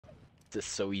It's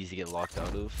so easy to get locked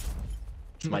out of.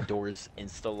 My door is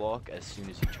insta lock as soon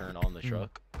as you turn on the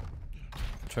truck.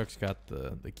 Truck's got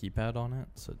the keypad on it,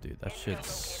 so dude, that shit's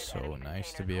so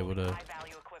nice to be able to,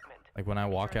 like, when I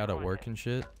walk out at work and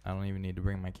shit, I don't even need to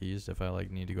bring my keys if I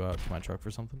like need to go out to my truck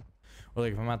for something. Or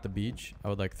like if I'm at the beach, I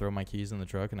would like throw my keys in the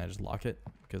truck and I just lock it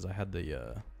because I had the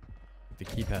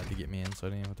keypad to get me in, so I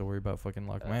didn't even have to worry about fucking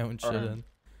locking my own shit in.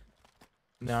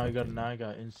 Now I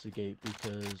got instigate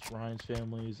because Ryan's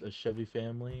family is a Chevy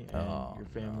family and your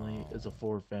family is a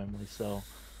Ford family. So,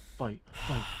 fight.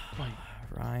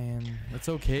 Ryan, it's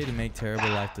okay to make terrible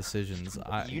life decisions.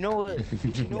 You know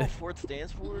what Ford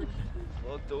stands for?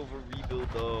 Fucked over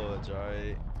rebuild Dodge. All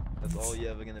right, that's all you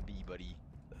ever gonna be, buddy.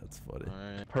 That's funny.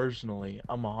 Right. Personally,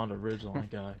 I'm a Honda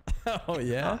Ridgeline guy. Oh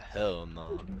yeah. Hell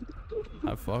no.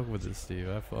 I fuck with it, Steve.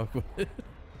 I fuck with it.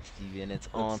 Steven, it's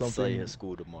on site at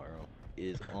school tomorrow.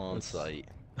 Is on site.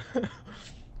 It's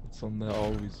something that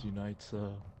always unites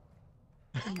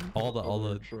all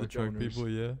the truck owners. people,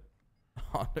 yeah.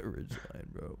 On the Ridgeline,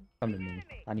 bro. Come to me.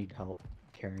 I need help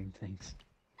carrying things.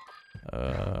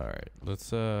 Alright,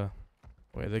 let's wait,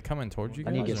 are they coming towards you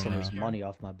I guys? need to get or some of no? this money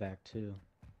off my back too.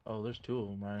 Oh, there's two of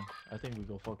them, Ryan. I think we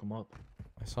go fuck them up.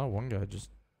 I saw one guy just.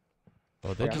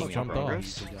 Oh, they Yeah, just I'm jumped gonna off.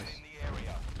 use you guys.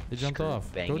 They jumped Skirt off.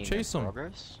 Go banging chase in them.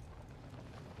 progress?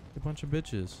 A bunch of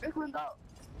bitches.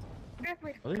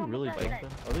 Are they really like them?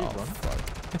 Are they running? Fuck.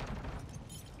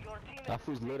 That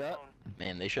fool's lit up.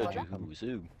 Man, they showed you who's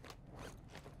who.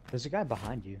 There's a guy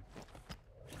behind you.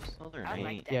 Southern I like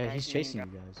ain't. that. Yeah, he's chasing you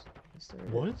guys. Yes, there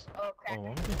is. What? Okay. Oh,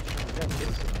 I'm gonna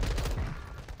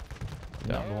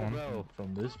Down No, one. bro.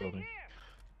 from this building.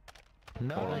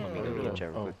 No, Oh, Let me go oh, check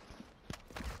real oh. quick.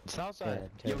 Southside.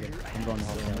 Yeah, Yo, take it. your I'm going to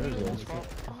ass. help There's him.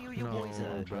 a- No, I'm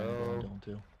trying bro. to don't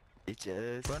do.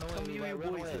 Bitches. Run away, Come here, Levi,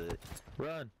 run boys. away.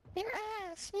 Run. Your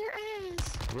ass, your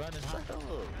ass. Run and hide. Shut up.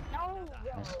 No.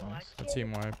 Nice, nice. The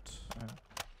team wiped.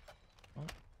 Oh, my,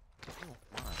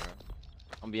 bro.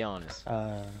 I'm be honest.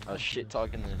 Uh, I was shit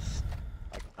talking this.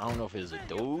 Like, I don't know if it was a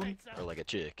dude or like a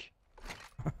chick.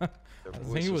 I Their think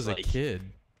voice it was a like, kid.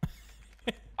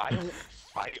 I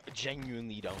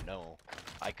genuinely don't know.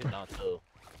 I could not tell.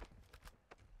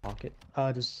 pocket.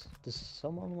 Does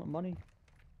someone want money?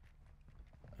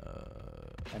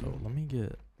 Oh, let me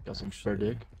get. Got some spare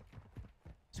dick.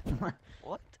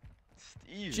 What?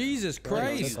 Steve. Jesus Yeah,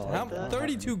 Christ! that's all How, I got.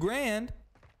 32 grand?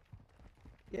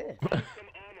 Yeah.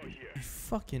 You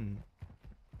fucking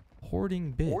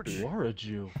hoarding bitch. You are a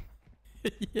Jew.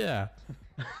 Yeah.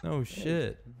 No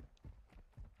shit.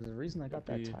 There's a reason I got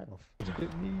that Be- title.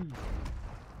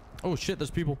 Oh shit, there's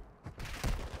people.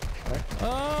 Where?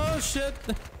 Oh shit.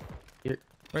 Here.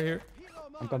 Right here.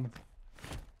 I'm coming.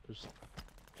 There's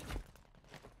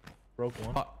broke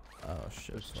one. Oh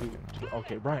shit. There's fucking two. hell.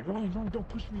 Okay, Ryan, don't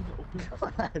push me in the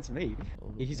open. It's me.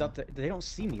 He's up there. They don't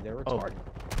see me. They're Oh. retarded.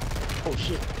 Oh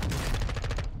shit.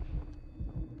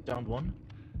 Down one.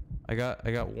 I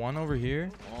got one over here.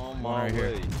 On One my right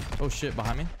here. way. Oh shit,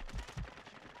 behind me.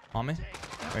 On me.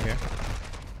 Right here.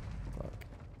 Fuck.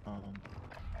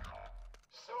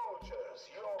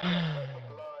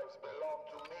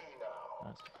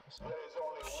 That's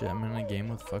Shit, I'm in a game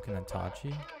with fucking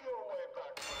Itachi.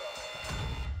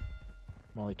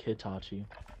 more like Hitachi.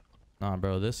 Nah,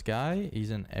 bro, this guy,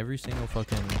 he's in every single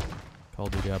fucking Call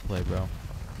of Duty I play, bro.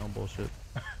 No bullshit.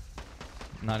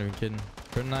 Not even kidding.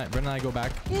 Brent and I go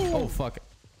back. Oh fuck,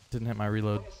 didn't hit my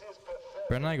reload.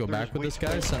 Brent and I go back with this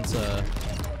guy since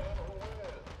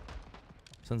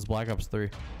Black Ops 3.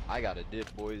 I got a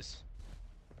dip, boys.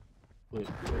 Wait,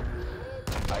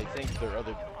 I think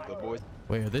the boys.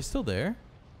 Wait, are they still there?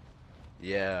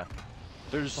 Yeah.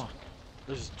 There's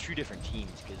two different teams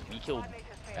because we killed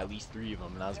at least 3 of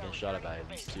them and I was getting shot at by at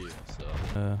least 2.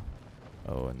 So.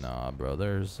 Oh nah, bro.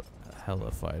 There's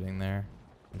hella fighting there.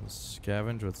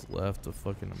 Scavenge what's left of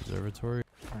fucking observatory.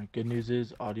 alright, good news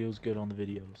is audio's good on the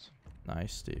videos.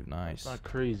 Nice, Steve. Nice. It's not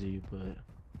crazy, but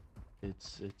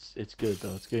it's good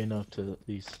though. It's good enough to at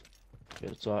least.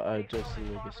 Yeah, so I just see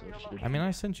like this. I mean,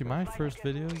 I sent you my first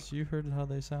videos. You heard how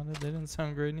they sounded. They didn't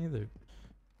sound great neither.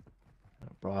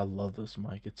 Bro, I love this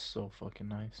mic. It's so fucking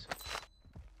nice.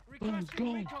 Let's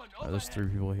go. There's 3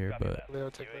 people here, but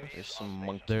There's some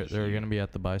monkeys. they're gonna be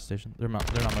at the buy station. They're not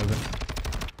moving.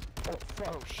 Oh,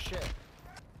 fuck. Oh, shit.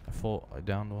 I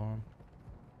downed one.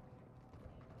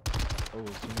 Oh,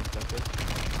 as soon as that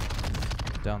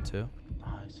goes. Down 2.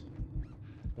 Nice.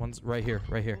 One's right here.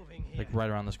 Like right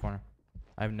around this corner.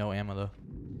 I have no ammo though.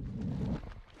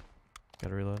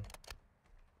 Gotta reload.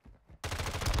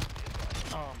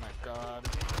 Oh my god.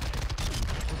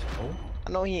 I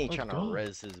know he ain't Let's trying go. to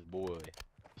res his boy.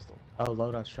 Oh,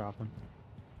 loadout's dropping.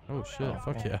 Oh shit!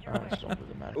 Fuck yeah. Alright, so it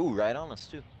doesn't matter. Ooh, right on us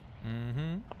too.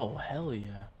 Mm-hmm. Oh hell yeah.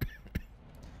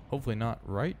 Hopefully not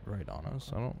right on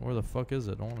us. I don't. Where the fuck is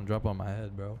it? I don't want to drop on my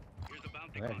head, bro.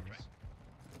 There it is.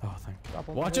 Oh, thank. Drop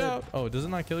on my Watch head. out! Oh, does it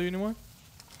not kill you anymore?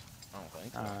 I don't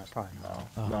think so. Probably not.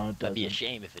 Oh. No, it That'd be a doesn't.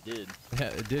 shame if it did. Yeah,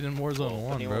 it did in Warzone If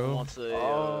 1, anyone bro. wants a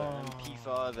Oh.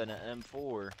 MP5 and an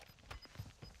M4.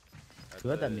 Who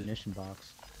had that could- munition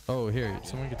box? Oh, here,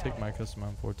 someone could take my custom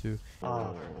M4 too.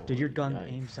 Oh, dude, your gun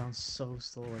yikes. aim sounds so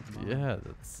slow like mine. Yeah,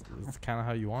 that's kind of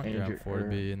how you want your Andrew- M4 to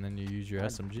be, and then you use your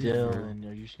God SMG. Dylan,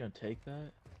 are you just gonna take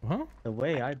that? Huh? The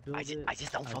way I build I it.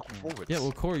 just don't fuck can't. forwards. Yeah,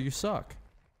 well, Corey, you suck.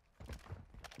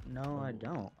 No, I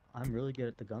don't. I'm really good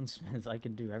at the gunsmith. I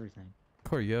can do everything.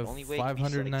 Corey, you The have only way it can be,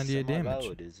 like, 598 damage.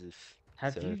 semi-valid is if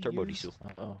Have it's a you turbo used- diesel.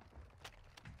 Oh.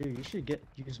 Dude, you should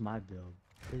use my build.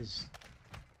 It is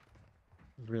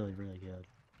really, really good.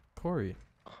 Corey,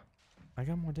 I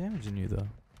got more damage than you though.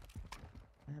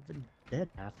 I've been dead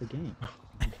half the game.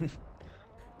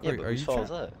 Yeah, Corey, but are whose you fault is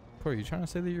try- that? Corey, you trying to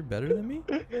say that you're better than me?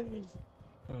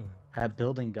 At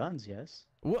building guns, yes.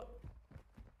 What?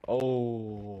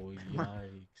 Oh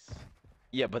yikes.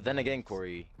 Yeah, but then again,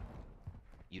 Corey,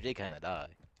 you did kind of die.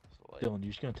 So, like, Dylan, you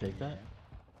just gonna take that?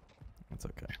 That's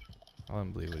okay. I'll let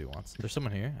him believe what he wants. There's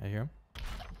someone here. I hear him.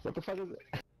 What the fuck is it?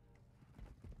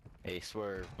 hey,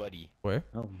 swear, buddy. Where?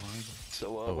 Oh my.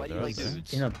 So, Oh, why do you there like is.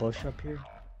 dudes? In a bush up here?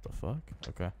 The fuck?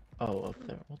 Okay. Oh, up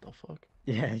there. What the fuck?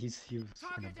 Yeah, he was in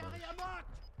a bush.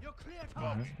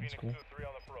 Alright, that's cool.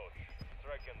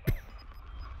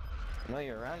 No,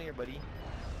 you're around here, buddy.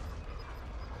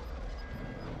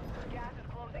 Gas is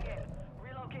closing in.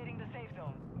 Relocating the safe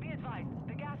zone. Be advised,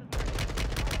 the gas is burning.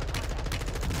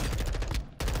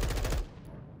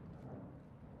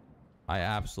 I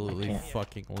absolutely can't.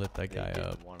 fucking lit that They guy didn't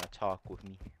up. want to talk with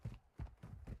me.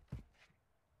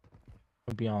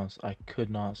 I'll be honest, I could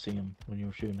not see him when you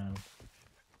were shooting at him.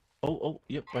 Oh,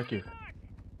 yep, back here.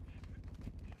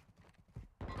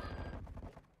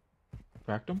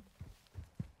 Cracked him?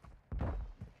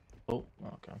 Oh,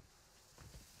 okay.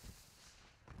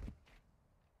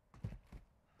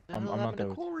 I'm not there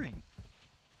with Corey.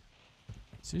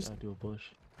 See, Gotta do a bush.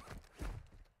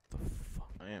 the fuck?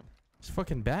 I am. It's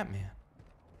fucking Batman.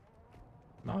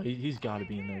 No, he's gotta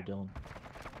be in there, Dylan.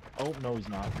 Oh, no, he's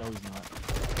not. No, he's not.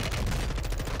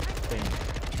 Bam.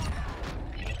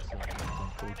 That's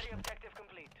unfortunate. Objective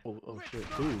complete. Oh, shit.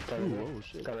 Ooh, oh,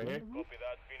 shit. Got right here. Copy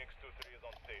that. Phoenix 2-3 is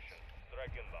on station.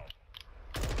 Strike inbound.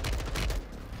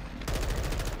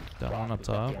 That one up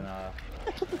top.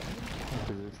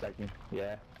 Second.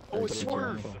 Yeah. Oh, it's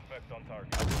swerve. Effect on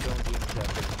target. Just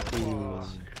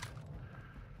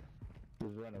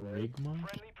run away. Rigma?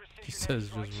 Friendly precision He says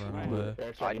airstrike just run inbound.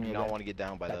 away. I do not want to get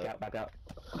down by Back that. out, back out.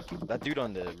 That dude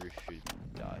on the roof should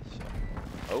die.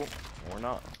 So. Oh, or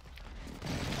not.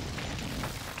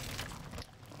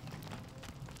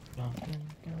 Nothing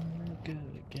gonna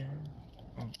good again.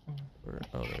 Where-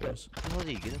 Oh, there it is. How did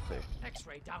he get up there?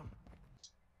 X-ray down.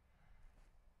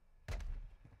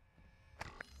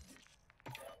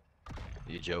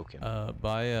 You joking?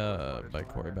 By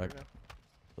Corey back.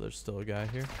 Oh, there's still a guy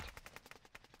here.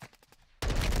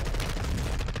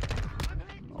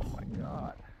 Oh my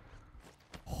god.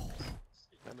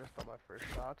 I missed all my first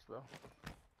shots though.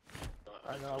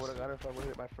 I know I would have got it if I would have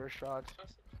hit my first shots.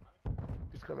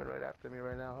 He's coming right after me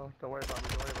right now. Huh? Don't worry about me.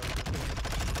 Don't worry about me.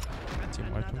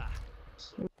 Team wiped him.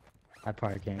 I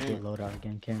probably can't get loadout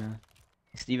again, can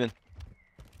Steven,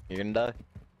 you're gonna die.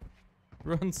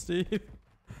 Run, Steve.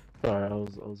 Sorry, I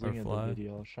was Or looking at fly. the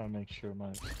video. I was trying to make sure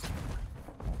my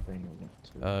thing wasn't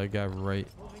too. Guy right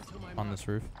on this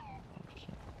roof.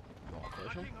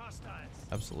 Hostiles.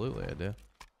 Absolutely, I do.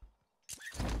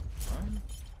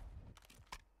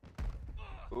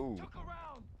 Ooh.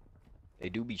 They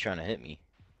do be trying to hit me.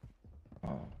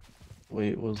 Oh.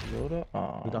 Wait, was Yoda?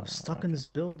 Oh. Dude, I'm stuck in this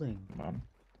building. Man.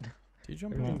 Did you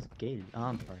jump off? Everything's gated. Oh,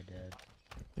 I'm probably dead.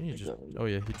 I think you just. Oh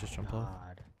yeah, he just jumped off.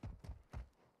 God.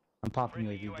 I'm popping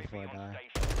UAV before I die.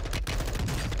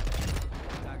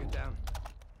 Target down.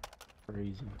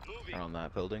 Crazy. On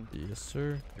that building. Yes,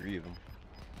 sir. 3 of them.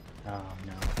 Oh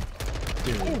no.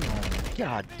 Dude, Oh my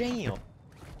god damn!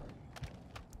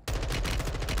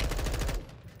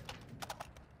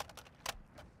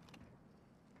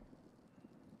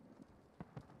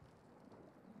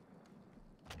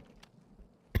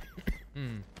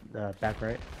 Hmm. Back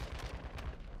right.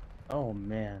 Oh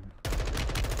man.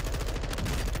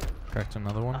 Cracked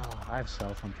another one. Oh, I have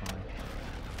self. I'm fine.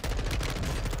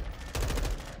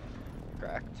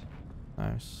 Cracked.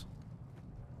 Nice.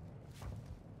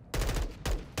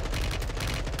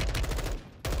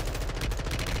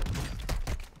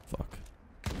 Fuck.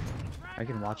 I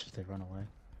can watch if they run away.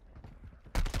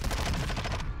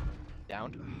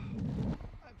 Downed.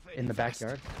 In the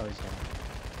backyard. Oh, he's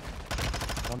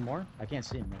down. One more? I can't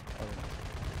see him, man.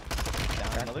 Oh,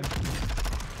 Down Got another. him.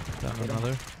 Down Hit him.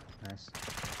 another. Nice.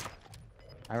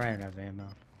 I ran out of ammo.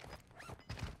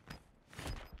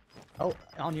 Oh,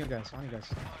 on you guys, on you guys.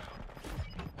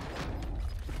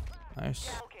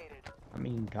 Nice. I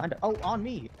mean, kinda. Oh, on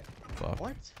me! Fuck.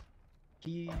 What?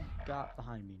 He got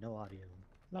behind me, no audio.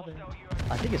 Love it.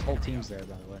 I think his whole team's there,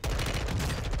 by the way.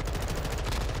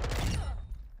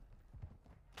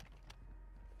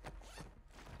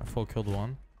 I full killed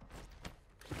one.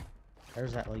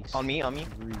 There's at least On me, on me.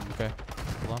 3. Okay.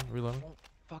 Hold on, reloading. Won't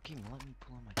fucking let me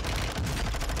pull on my.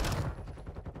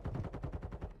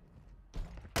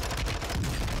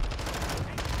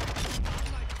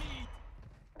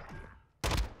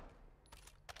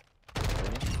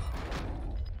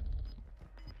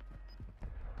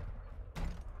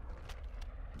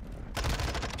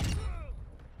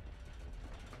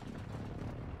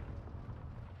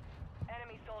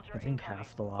 Enemy soldier I think incoming.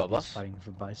 half the Above lobby's us? fighting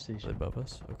for buy Are they station. above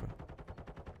us? Okay.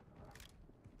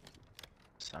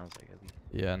 Sounds like at least.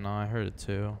 Yeah, no, I heard it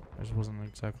too. I just wasn't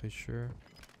exactly sure.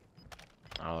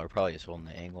 Oh, they're probably just holding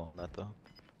the angle on that though.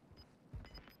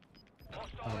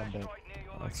 Hostile I'm dead. airstrike near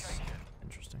your That's location.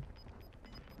 interesting.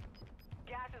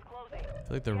 Gas is closing. I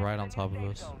feel like they're right on top of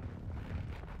us.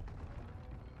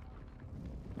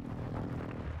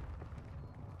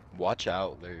 Watch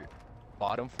out, their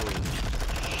bottom floor is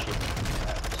shit.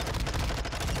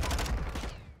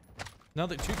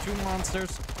 Another two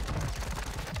monsters.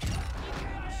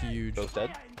 Huge. Both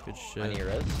dead. Good I need a shit.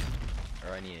 res.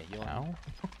 Or I need a heal. Ow.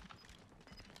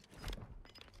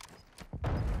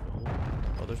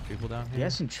 Oh, there's people down You here.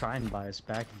 guys can try and buy us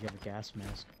back if you have a gas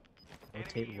mask.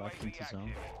 Rotate left into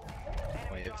zone.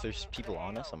 Wait, if there's people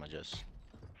on us, I'ma just.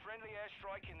 Friendly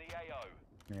airstrike in the AO.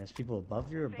 Yeah, there's people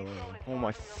above you or below you? Oh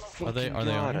my fucking Are they on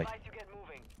god! you? I,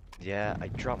 yeah, I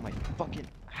dropped my fucking.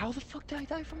 How the fuck did I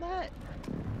die from that?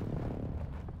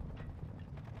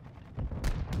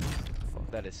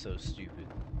 Fuck. That is so stupid.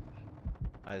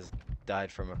 I just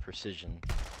died from a precision.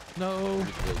 No.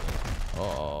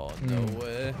 Oh, no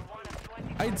way.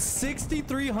 I had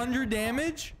 6,300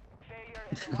 damage?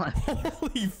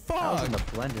 Holy I was in the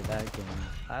fuck. blender that game.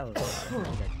 I don't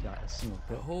think I got a single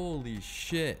kill. Holy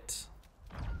shit.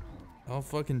 I'll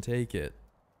fucking take it.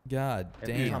 God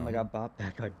Every time I damn. got bought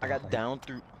back, I got down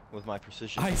through with my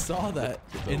precision. I saw that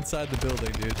inside the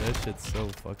building, dude. That shit's so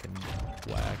fucking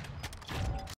whack.